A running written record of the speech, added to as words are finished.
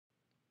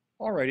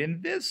All right,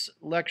 in this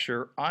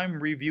lecture,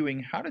 I'm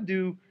reviewing how to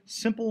do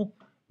simple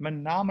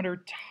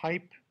manometer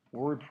type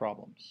word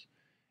problems.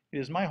 It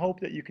is my hope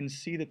that you can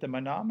see that the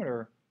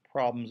manometer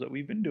problems that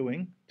we've been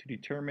doing to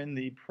determine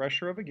the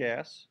pressure of a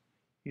gas,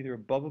 either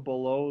above or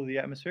below the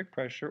atmospheric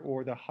pressure,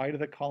 or the height of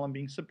the column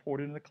being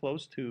supported in a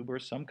closed tube, or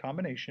some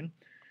combination,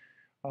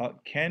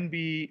 can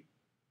be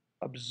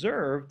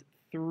observed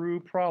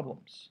through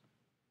problems.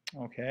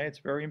 Okay, it's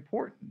very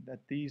important that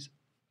these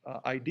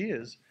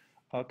ideas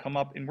come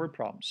up in word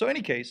problems. So in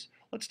any case,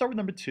 let's start with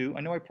number 2. I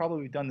know I've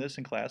probably done this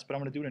in class, but I'm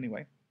going to do it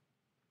anyway.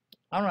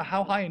 I don't know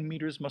how high in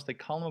meters must a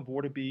column of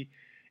water be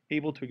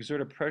able to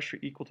exert a pressure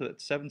equal to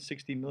that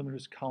 760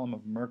 millimeters column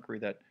of mercury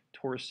that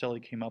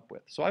Torricelli came up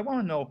with. So I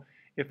want to know,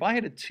 if I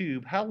had a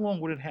tube, how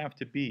long would it have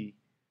to be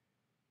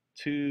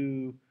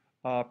to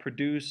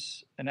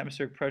produce an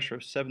atmospheric pressure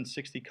of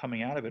 760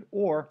 coming out of it?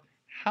 Or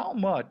how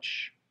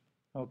much,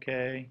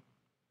 okay,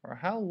 or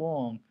how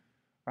long,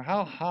 or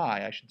how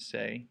high, I should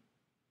say,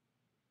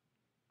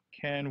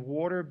 can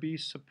water be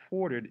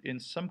supported in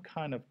some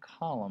kind of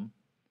column,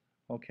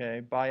 okay,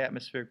 by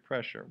atmospheric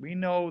pressure? We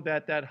know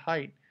that that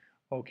height,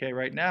 okay,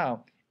 right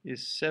now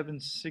is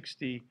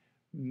 760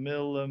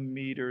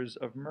 millimeters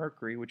of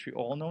mercury, which we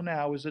all know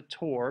now is a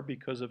torr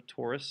because of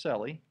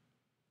Torricelli.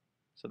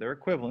 So they're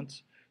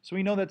equivalents. So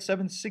we know that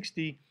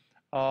 760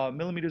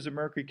 millimeters of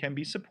mercury can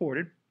be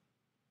supported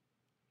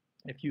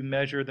if you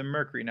measure the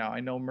mercury. Now, I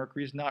know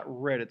mercury is not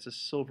red, it's a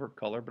silver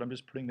color, but I'm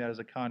just putting that as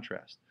a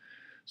contrast.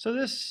 So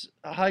this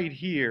height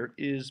here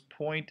is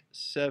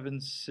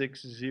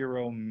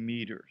 0.760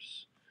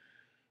 meters.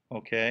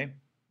 Okay,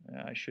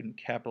 I shouldn't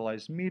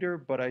capitalize meter,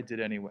 but I did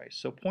anyway.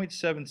 So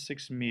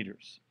 0.76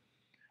 meters.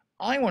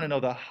 I want to know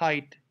the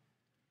height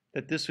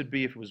that this would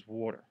be if it was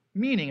water.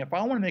 Meaning, if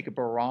I want to make a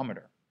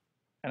barometer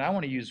and I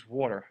want to use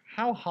water,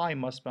 how high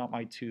must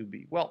my tube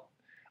be? Well,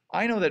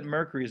 I know that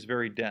mercury is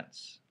very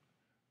dense.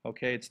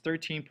 Okay, it's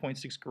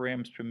 13.6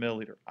 grams per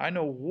milliliter. I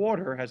know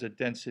water has a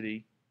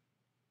density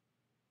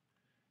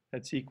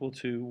that's equal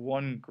to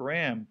 1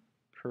 gram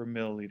per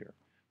milliliter.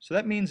 So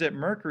that means that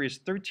mercury is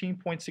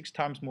 13.6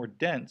 times more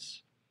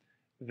dense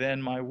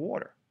than my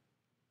water.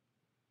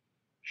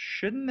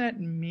 Shouldn't that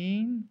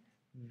mean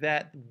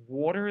that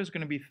water is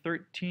going to be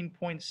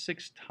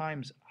 13.6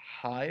 times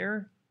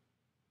higher?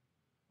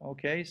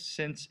 Okay,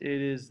 since it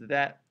is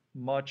that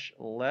much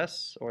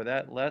less, or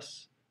that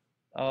less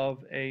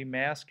of a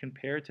mass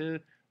compared to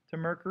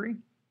mercury,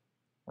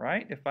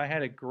 right? If I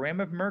had a gram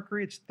of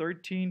mercury, it's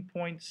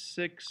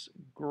 13.6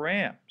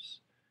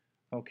 grams.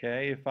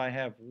 Okay, if I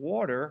have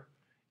water,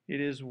 it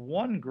is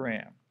 1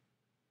 gram.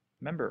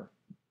 Remember,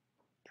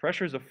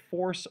 pressure is a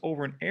force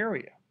over an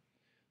area.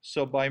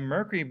 So by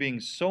mercury being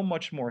so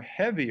much more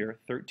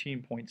heavier,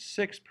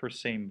 13.6 per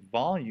same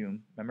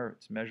volume, remember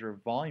it's a measure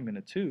of volume in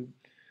a tube,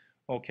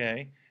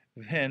 okay,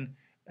 then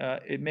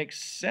it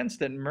makes sense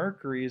that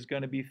mercury is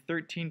going to be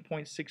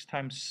 13.6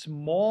 times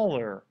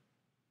smaller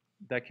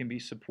that can be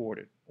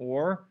supported.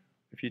 Or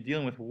if you're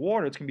dealing with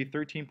water, it's going to be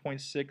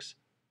 13.6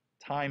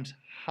 times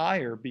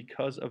higher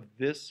because of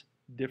this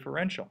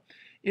differential.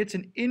 It's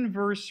an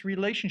inverse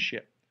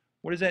relationship.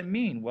 What does that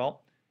mean?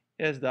 Well,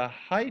 as the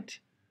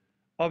height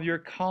of your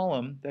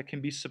column that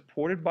can be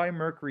supported by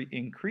mercury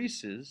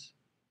increases,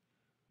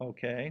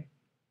 okay,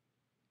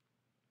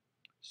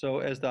 so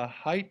as the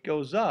height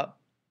goes up,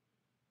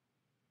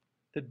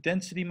 the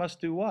density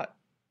must do what?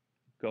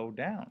 Go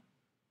down,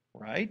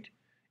 right?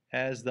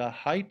 As the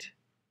height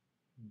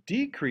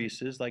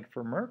decreases, like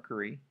for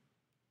mercury,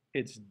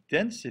 its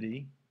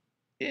density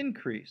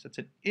increases. That's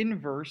an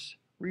inverse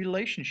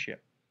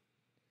relationship.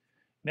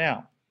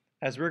 Now,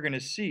 as we're going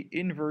to see,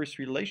 inverse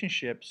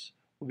relationships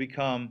will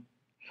become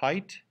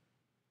height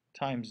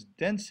times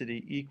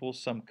density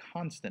equals some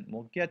constant.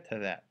 We'll get to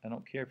that. I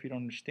don't care if you don't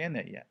understand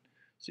that yet.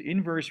 So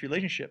inverse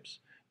relationships.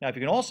 Now, if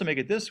you can also make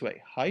it this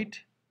way,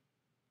 height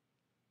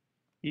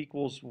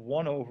equals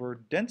 1 over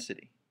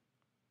density,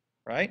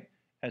 right?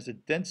 As the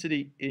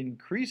density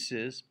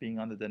increases, being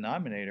on the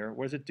denominator,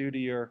 what does it do to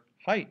your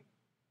height?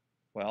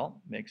 Well,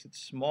 it makes it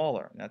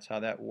smaller. That's how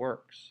that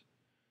works.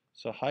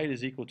 So height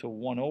is equal to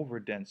 1 over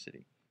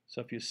density. So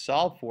if you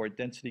solve for it,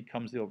 density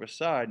comes the other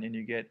side, and then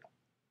you get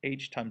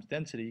h times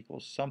density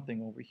equals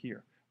something over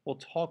here. We'll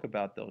talk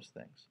about those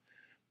things.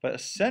 But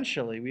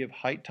essentially, we have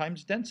height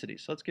times density.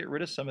 So let's get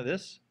rid of some of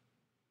this.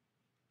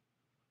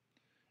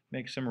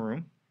 Make some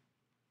room.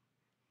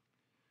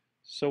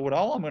 So what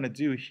all I'm going to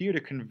do here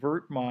to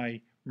convert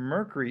my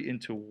mercury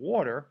into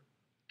water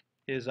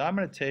is I'm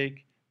going to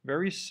take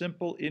very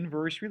simple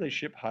inverse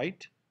relationship,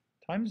 height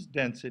times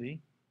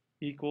density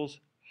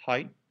equals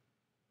height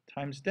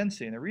times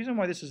density. And the reason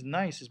why this is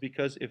nice is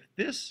because if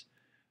this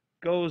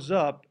goes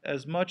up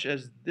as much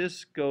as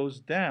this goes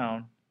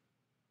down,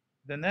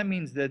 then that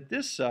means that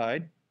this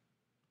side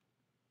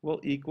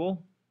will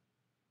equal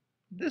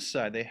this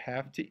side. They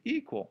have to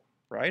equal,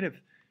 right?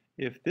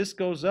 If this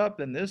goes up,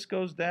 then this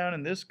goes down,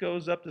 and this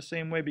goes up the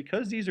same way.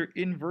 Because these are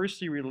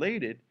inversely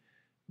related,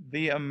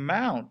 the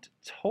amount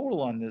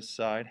total on this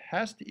side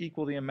has to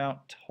equal the amount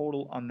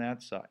total on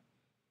that side,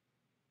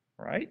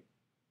 right?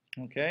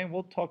 Okay,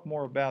 we'll talk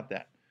more about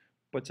that.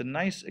 But it's a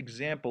nice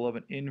example of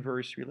an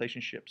inverse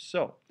relationship.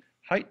 So,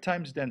 height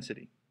times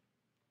density.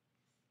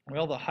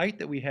 Well, the height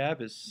that we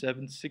have is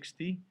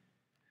 760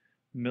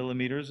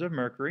 millimeters of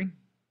mercury.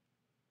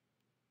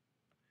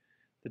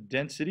 The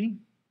density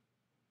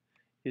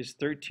is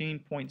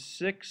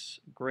 13.6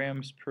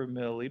 grams per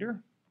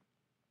milliliter.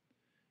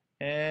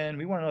 And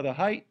we want to know the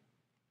height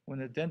when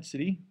the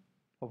density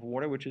of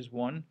water, which is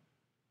 1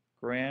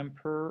 gram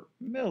per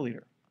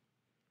milliliter.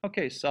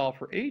 Okay, solve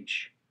for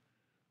H.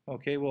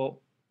 Okay,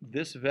 well,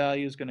 this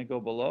value is going to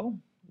go below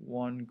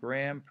 1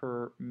 gram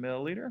per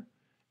milliliter.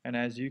 And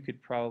as you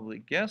could probably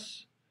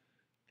guess,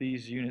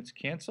 these units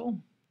cancel,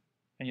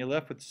 and you're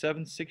left with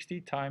 760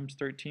 times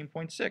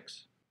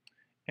 13.6.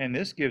 And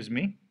this gives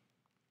me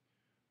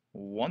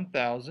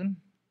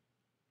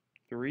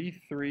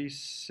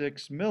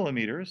 1,336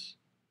 millimeters.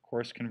 Of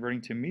course,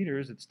 converting to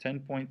meters, it's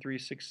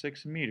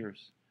 10.366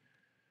 meters.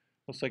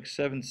 Looks like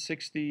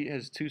 760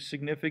 has two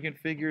significant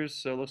figures,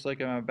 so it looks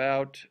like I'm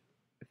about,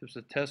 if there's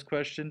a test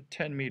question,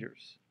 10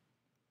 meters.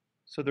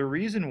 So the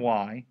reason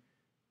why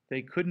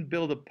they couldn't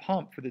build a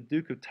pump for the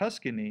Duke of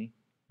Tuscany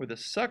with a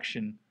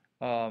suction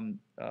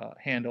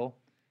handle,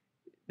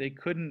 they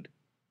couldn't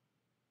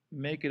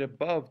make it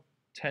above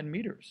 10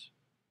 meters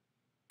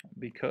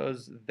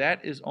because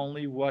that is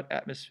only what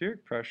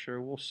atmospheric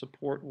pressure will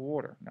support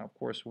water. Now, of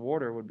course,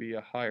 water would be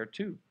a higher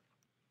tube.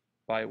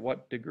 By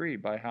what degree?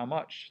 By how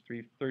much?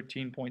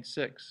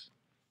 13.6.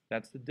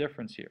 That's the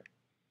difference here.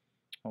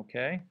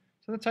 Okay?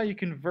 So that's how you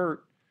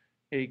convert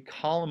a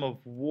column of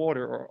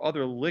water or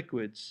other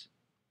liquids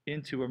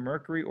into a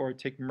mercury, or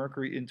take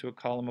mercury into a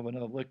column of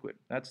another liquid.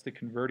 That's the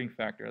converting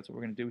factor. That's what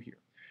we're going to do here.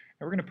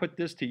 And we're going to put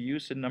this to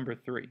use in number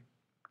 3.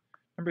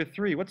 Number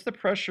 3, what's the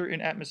pressure in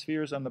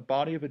atmospheres on the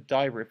body of a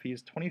diver if he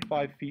is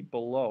 25 feet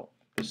below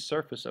the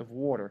surface of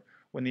water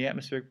when the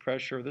atmospheric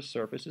pressure of the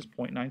surface is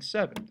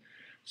 0.97?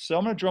 So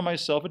I'm going to draw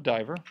myself a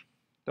diver.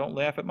 Don't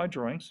laugh at my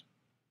drawings.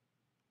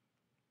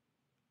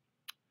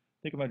 I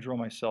think I'm going to draw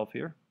myself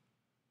here.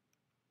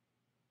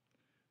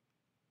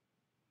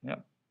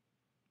 Yep.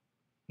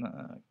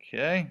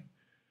 Okay.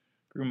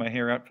 Grew my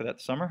hair out for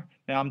that summer.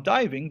 Now I'm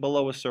diving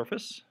below a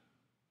surface.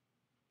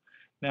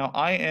 Now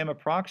I am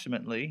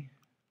approximately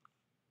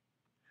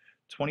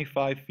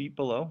 25 feet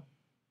below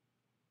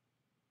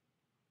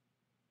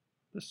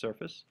the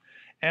surface.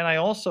 And I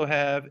also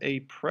have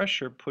a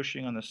pressure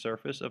pushing on the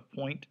surface of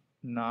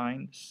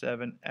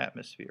 0.97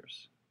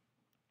 atmospheres.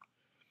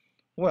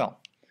 Well,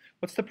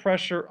 what's the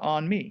pressure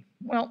on me?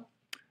 Well,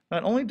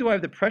 not only do I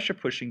have the pressure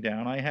pushing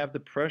down, I have the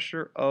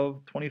pressure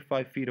of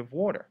 25 feet of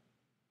water.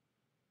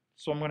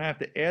 So I'm going to have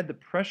to add the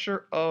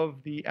pressure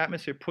of the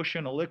atmosphere pushing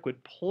on a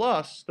liquid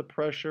plus the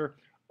pressure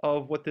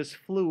of what this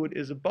fluid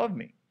is above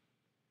me.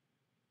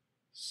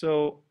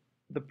 So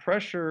the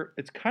pressure,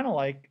 it's kind of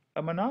like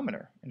a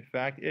manometer. In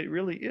fact, it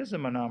really is a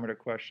manometer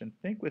question.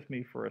 Think with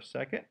me for a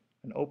second.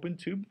 An open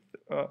tube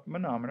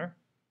manometer.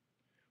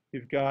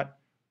 We've got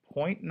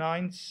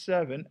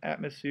 0.97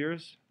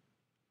 atmospheres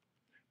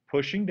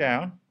pushing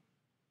down.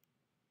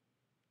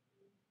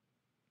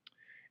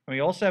 And we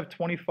also have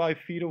 25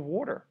 feet of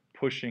water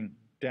pushing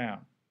down.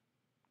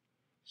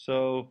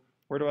 So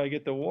where do I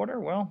get the water?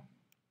 Well,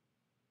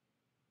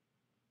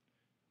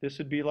 this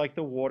would be like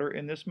the water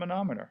in this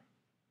manometer.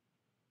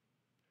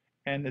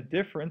 And the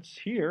difference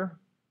here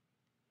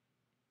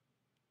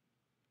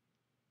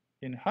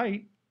in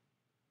height,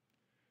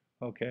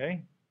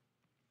 okay,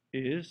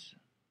 is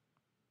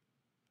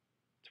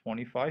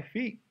 25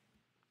 feet.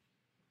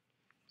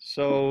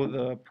 So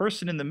the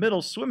person in the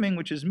middle swimming,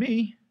 which is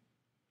me,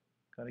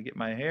 got to get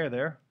my hair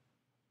there.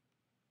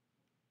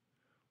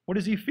 What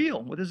does he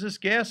feel? What does this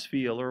gas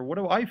feel? Or what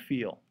do I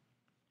feel?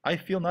 I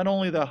feel not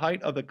only the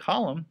height of the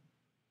column,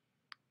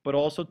 but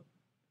also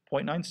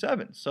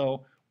 0.97.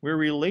 So we're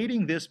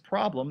relating this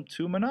problem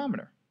to a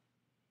manometer.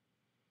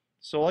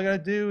 So all I got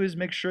to do is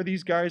make sure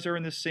these guys are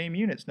in the same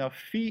units. Now,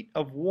 feet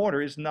of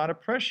water is not a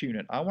pressure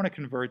unit. I want to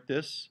convert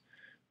this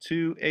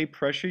to a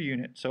pressure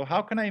unit. So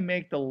how can I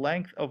make the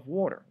length of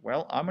water?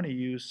 Well, I'm going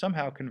to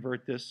somehow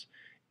convert this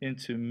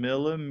into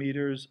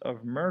millimeters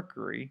of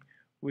mercury,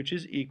 which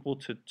is equal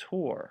to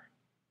torr.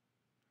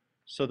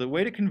 So the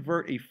way to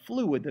convert a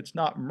fluid that's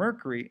not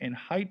mercury and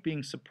height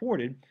being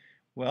supported,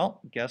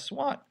 well, guess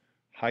what?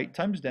 Height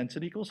times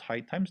density equals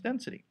height times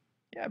density.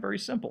 Yeah, very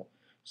simple.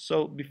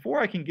 So before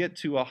I can get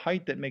to a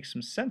height that makes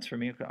some sense for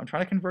me, I'm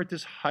trying to convert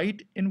this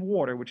height in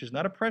water, which is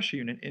not a pressure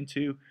unit,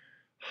 into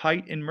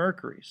height in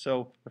mercury.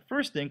 So the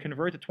first thing,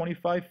 convert the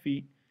 25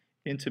 feet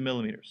into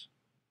millimeters.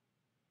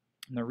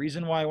 And the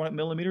reason why I want it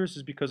millimeters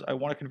is because I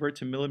want to convert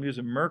to millimeters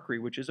of mercury,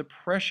 which is a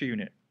pressure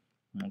unit.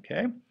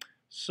 Okay?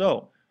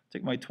 So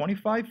take my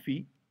 25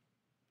 feet.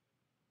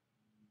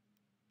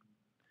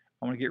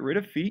 I want to get rid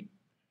of feet.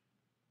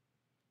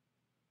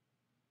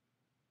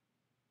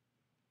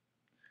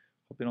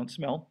 Hope they don't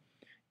smell.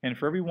 And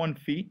for every 1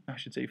 feet, I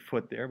should say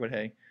foot there, but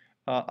hey,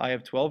 I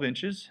have 12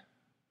 inches.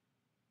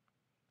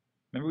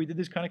 Remember we did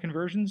these kind of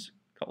conversions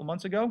a couple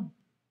months ago?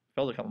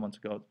 Felt like a couple months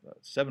ago,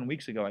 7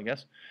 weeks ago, I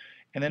guess.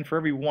 And then for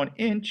every 1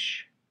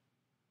 inch,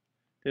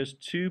 There's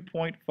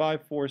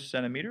 2.54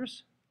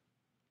 centimeters.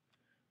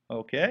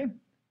 Okay.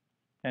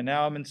 And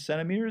now I'm in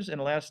centimeters. And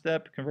the last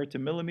step, convert to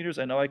millimeters.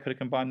 I know I could have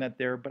combined that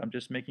there, but I'm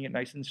just making it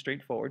nice and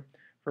straightforward.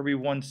 For every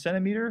 1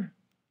 centimeter,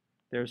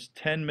 there's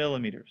 10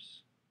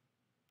 millimeters.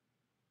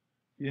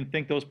 You didn't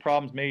think those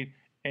problems made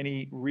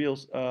any real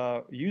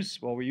use?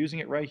 Well, we're using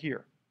it right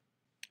here.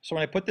 So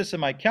when I put this in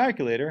my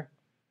calculator,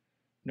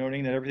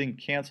 noting that everything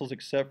cancels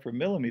except for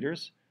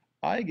millimeters,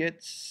 I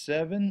get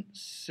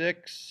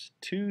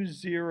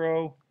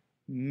 7620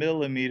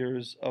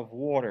 millimeters of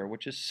water,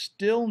 which is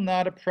still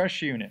not a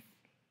pressure unit.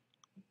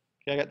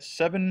 Okay, I got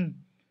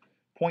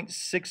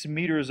 7.6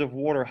 meters of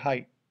water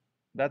height.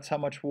 That's how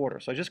much water.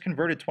 So I just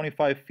converted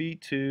 25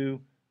 feet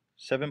to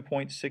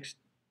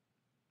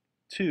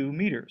 7.62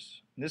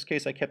 meters. In this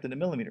case, I kept it in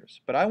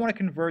millimeters. But I want to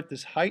convert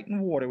this height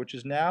in water, which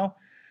is now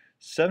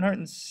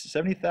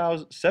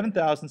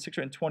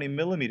 7,620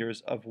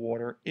 millimeters of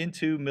water,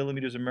 into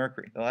millimeters of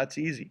mercury. Now that's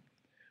easy.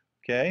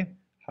 Okay,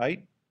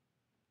 height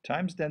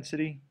times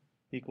density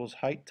equals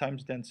height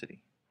times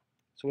density.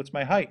 So what's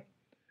my height?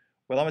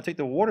 Well, I'm going to take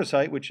the water's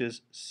height, which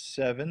is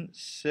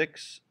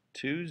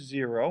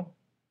 7620.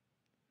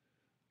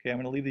 Okay, I'm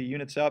going to leave the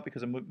units out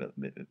because I'm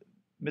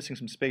missing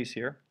some space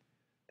here.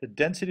 The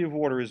density of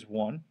water is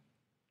 1.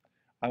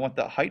 I want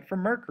the height for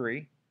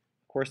mercury.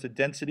 Of course, the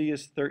density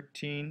is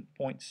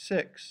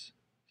 13.6.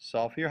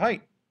 Solve for your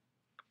height.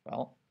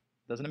 Well,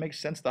 doesn't it make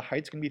sense the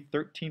height's going to be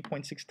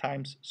 13.6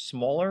 times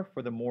smaller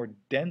for the more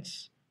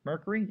dense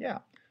mercury? Yeah.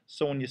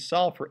 So when you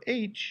solve for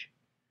H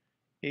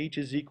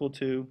is equal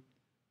to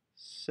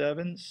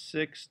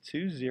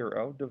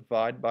 7620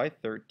 divided by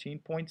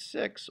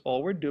 13.6.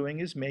 All we're doing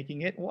is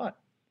making it what?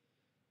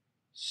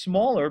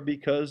 Smaller,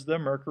 because the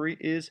mercury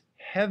is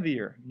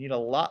heavier. You need a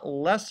lot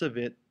less of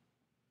it,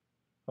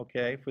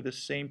 okay, for the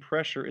same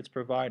pressure it's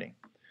providing.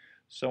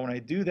 So when I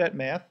do that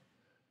math,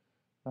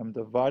 I'm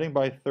dividing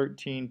by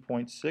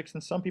 13.6,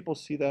 and some people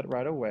see that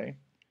right away.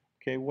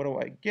 Okay, what do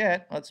I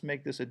get? Let's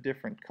make this a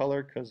different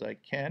color because I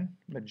can.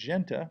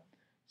 Magenta.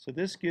 So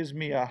this gives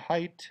me a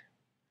height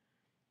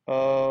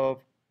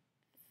of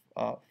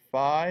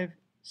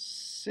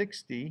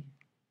 560.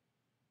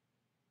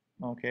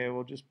 Okay,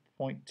 we'll just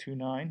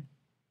 0.29.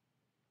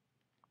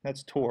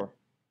 That's torr.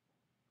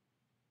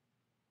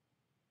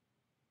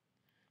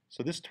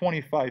 So this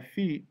 25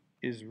 feet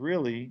is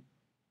really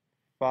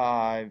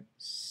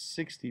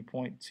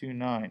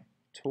 560.29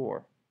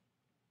 torr.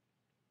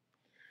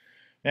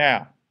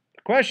 Now,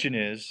 the question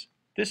is,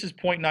 this is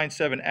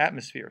 0.97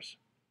 atmospheres.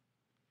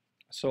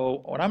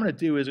 So what I'm going to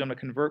do is I'm going to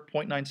convert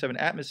 0.97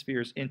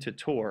 atmospheres into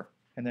torr,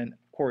 and then,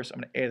 of course,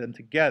 I'm going to add them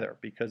together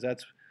because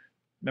that's,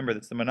 remember,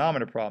 that's the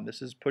manometer problem.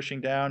 This is pushing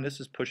down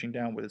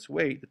with its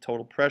weight. The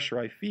total pressure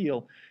I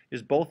feel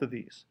is both of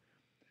these.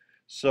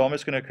 So I'm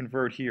just going to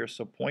convert here.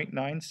 So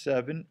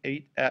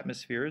 0.978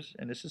 atmospheres,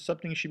 and this is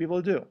something you should be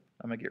able to do.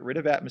 I'm going to get rid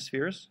of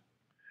atmospheres.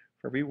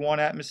 For every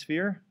 1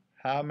 atmosphere,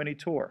 how many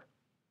torr?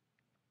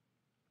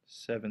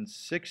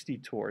 760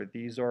 torr.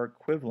 These are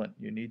equivalent.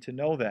 You need to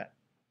know that.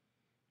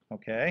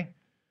 Okay?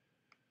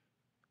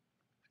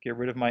 Get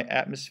rid of my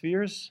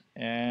atmospheres,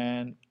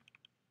 and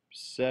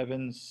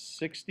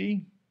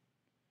 760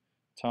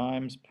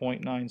 times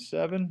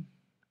 0.97,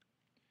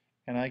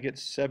 and I get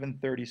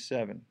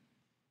 737.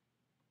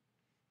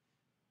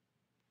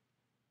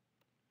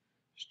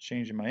 Just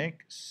changing my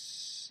ink.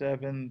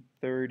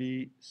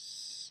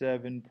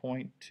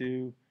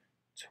 737.2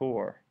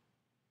 torr,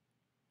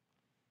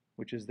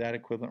 which is that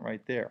equivalent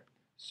right there.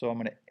 So I'm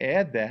going to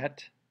add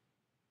that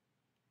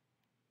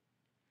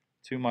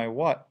to my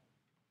what?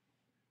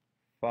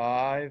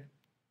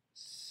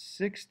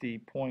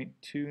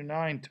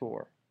 560.29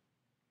 torr.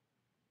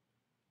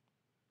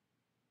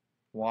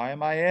 Why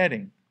am I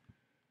adding?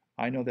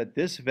 I know that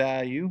this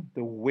value,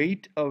 the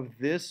weight of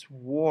this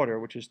water,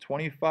 which is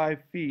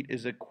 25 feet,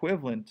 is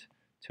equivalent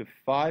to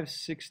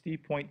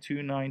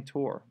 560.29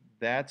 torr.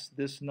 That's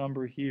this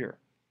number here.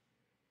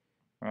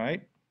 All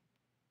right?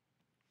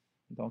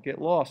 Don't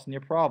get lost in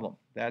your problem.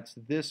 That's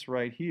this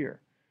right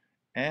here.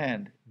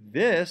 And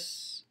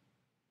this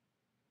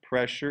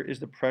pressure is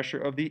the pressure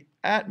of the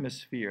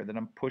atmosphere that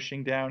I'm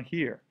pushing down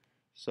here.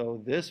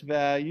 So this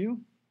value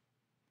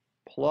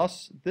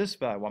plus this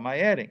value. Why am I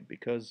adding?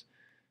 Because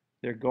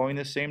they're going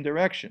the same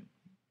direction.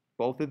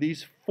 Both of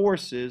these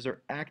forces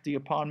are acting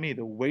upon me.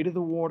 The weight of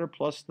the water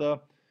plus the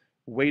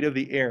weight of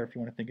the air, if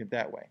you want to think it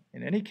that way.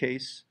 In any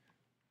case,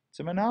 it's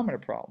a manometer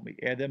problem. We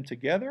add them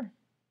together,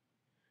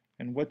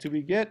 and what do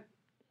we get?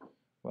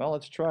 Well,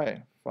 let's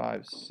try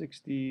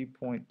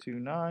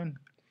 560.29,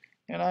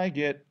 and I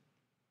get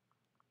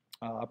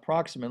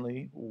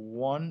approximately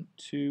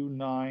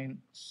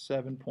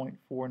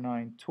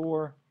 1297.49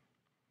 torr.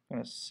 I'm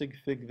going to sig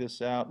fig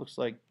this out. Looks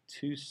like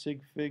 2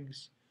 sig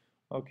figs.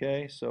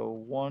 Okay, so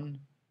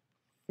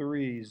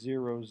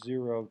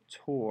 1300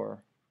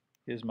 torr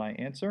is my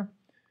answer.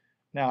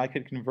 Now I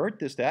could convert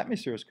this to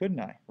atmospheres, couldn't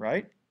I?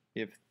 Right?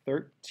 If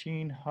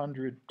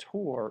 1300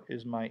 torr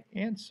is my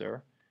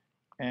answer,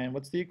 and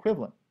what's the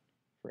equivalent?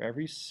 For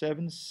every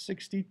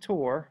 760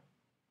 torr,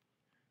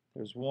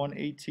 there's 1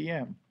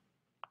 ATM.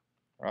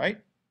 All right?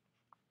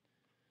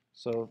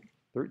 So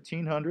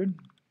 1,300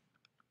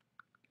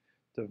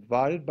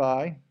 divided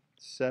by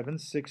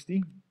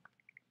 760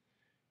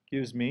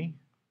 gives me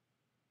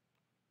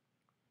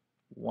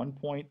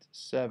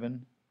 1.7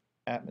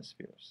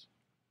 atmospheres.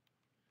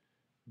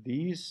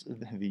 This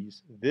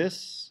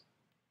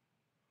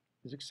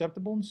is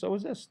acceptable, and so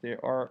is this. They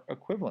are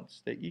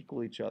equivalents. They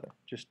equal each other,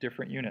 just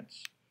different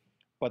units.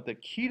 But the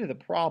key to the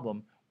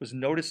problem was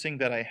noticing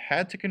that I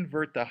had to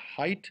convert the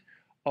height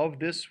of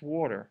this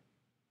water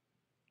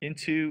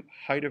into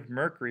height of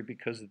mercury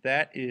because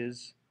that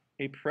is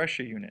a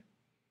pressure unit.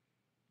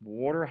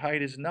 Water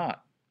height is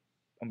not.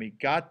 And we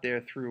got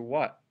there through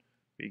what?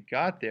 We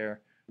got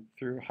there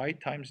through height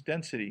times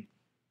density.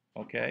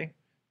 Okay?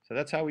 So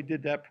that's how we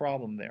did that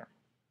problem there.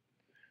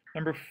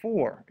 Number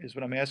 4 is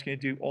what I'm asking you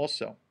to do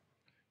also.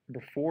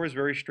 Number 4 is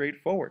very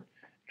straightforward,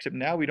 except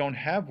now we don't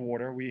have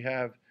water, we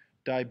have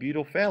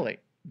dibutyl phthalate,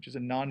 which is a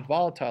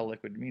non-volatile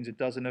liquid. It means it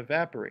doesn't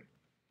evaporate.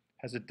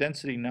 Has a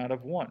density not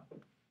of 1.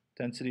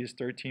 Density is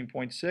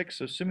 13.6,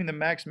 so assuming the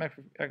maximum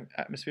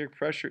atmospheric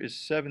pressure is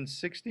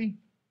 760,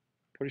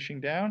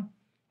 pushing down,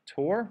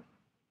 torr,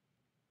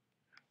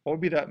 what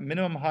would be the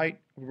minimum height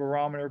of a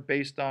barometer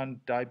based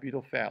on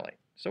dibutyl phthalate?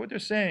 So what they're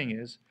saying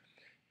is,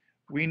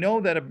 we know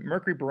that a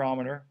mercury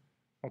barometer,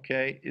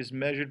 okay, is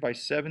measured by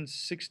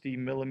 760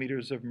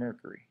 millimeters of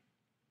mercury.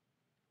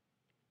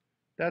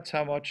 That's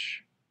how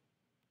much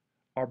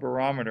our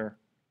barometer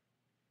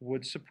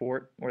would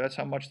support, or that's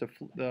how much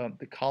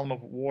the column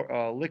of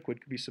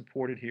liquid could be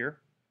supported here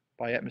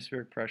by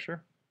atmospheric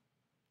pressure.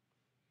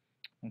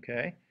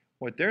 Okay,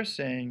 what they're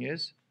saying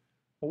is,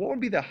 well, what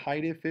would be the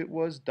height if it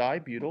was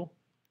dibutyl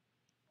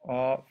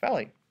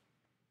phthalate?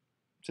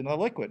 It's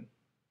another liquid.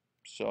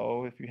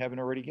 So if you haven't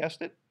already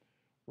guessed it,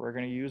 we're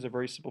going to use a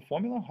very simple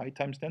formula. Height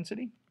times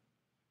density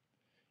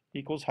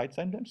equals height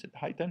times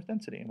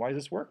density. And why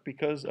does this work?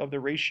 Because of the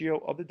ratio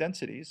of the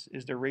densities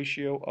is the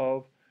ratio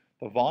of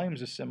the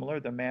volumes is similar,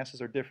 the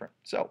masses are different.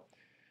 So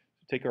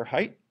take our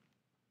height,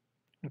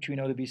 which we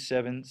know to be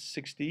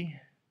 760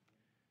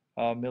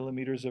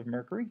 millimeters of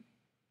mercury.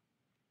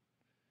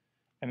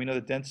 And we know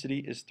the density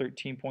is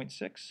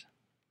 13.6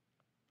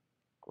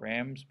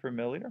 grams per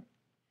milliliter.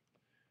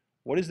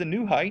 What is the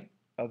new height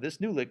of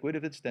this new liquid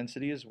if its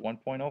density is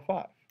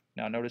 1.05?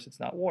 Now notice it's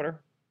not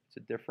water, it's a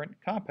different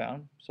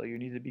compound, so you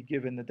need to be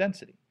given the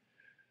density.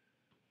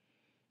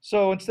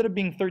 So instead of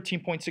being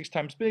 13.6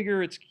 times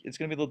bigger, it's going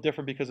to be a little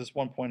different because it's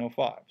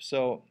 1.05.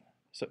 So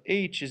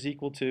H is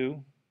equal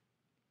to,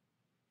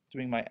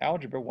 doing my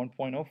algebra,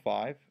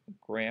 1.05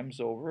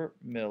 grams over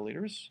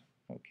milliliters.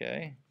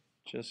 Okay,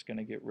 just going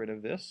to get rid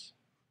of this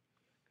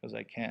because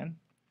I can.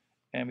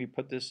 And we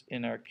put this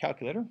in our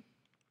calculator.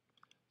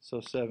 So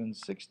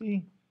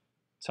 760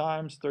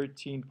 times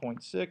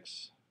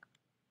 13.6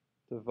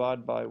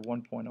 divided by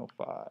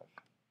 1.05.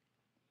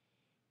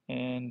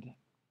 And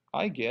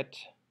I get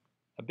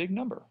a big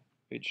number.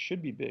 It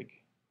should be big.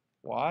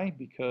 Why?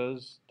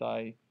 Because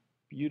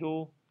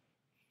dibutyl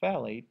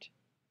phthalate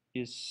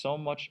is so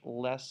much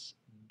less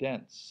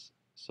dense.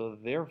 So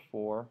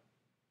therefore,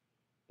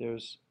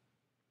 there's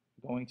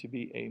going to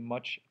be a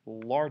much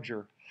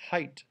larger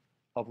height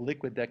of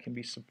liquid that can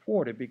be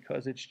supported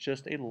because it's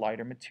just a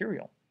lighter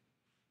material.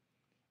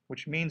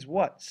 Which means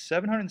what?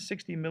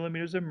 760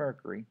 millimeters of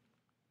mercury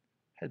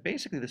has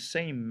basically the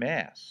same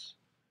mass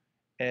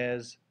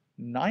as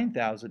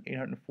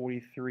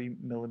 9,843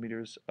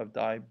 millimeters of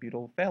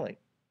dibutyl phthalate.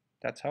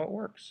 That's how it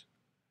works.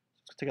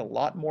 It's going to take a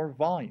lot more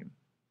volume.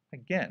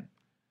 Again,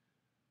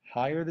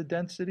 higher the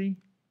density,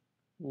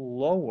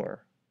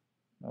 lower.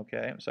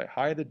 Okay, I'm sorry.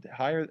 I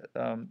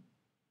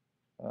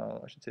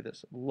should say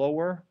this.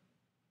 Lower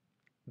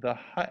the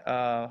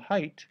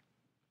height,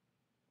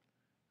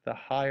 the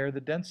higher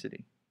the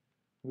density,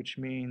 which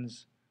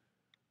means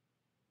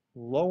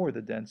lower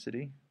the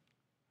density,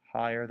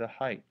 higher the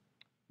height.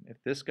 If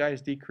this guy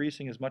is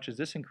decreasing as much as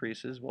this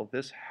increases, well,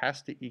 this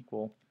has to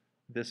equal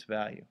this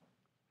value.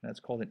 And that's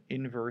called an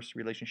inverse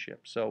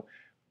relationship. So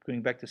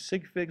going back to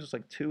sig figs, it's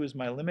like 2 is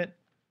my limit.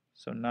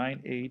 So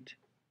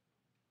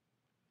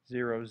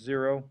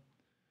 9800,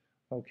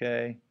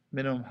 okay,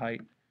 minimum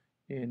height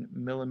in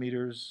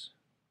millimeters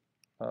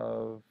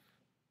of,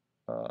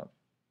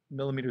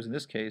 millimeters in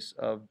this case,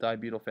 of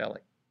dibutyl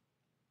phthalate.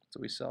 That's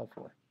what we solve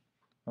for.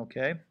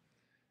 Okay?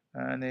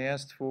 And they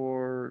asked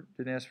for,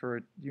 didn't ask for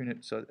a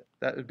unit, so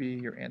that would be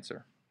your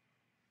answer.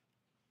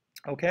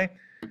 Okay?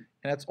 And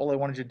that's all I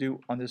wanted you to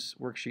do on this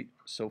worksheet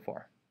so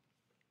far.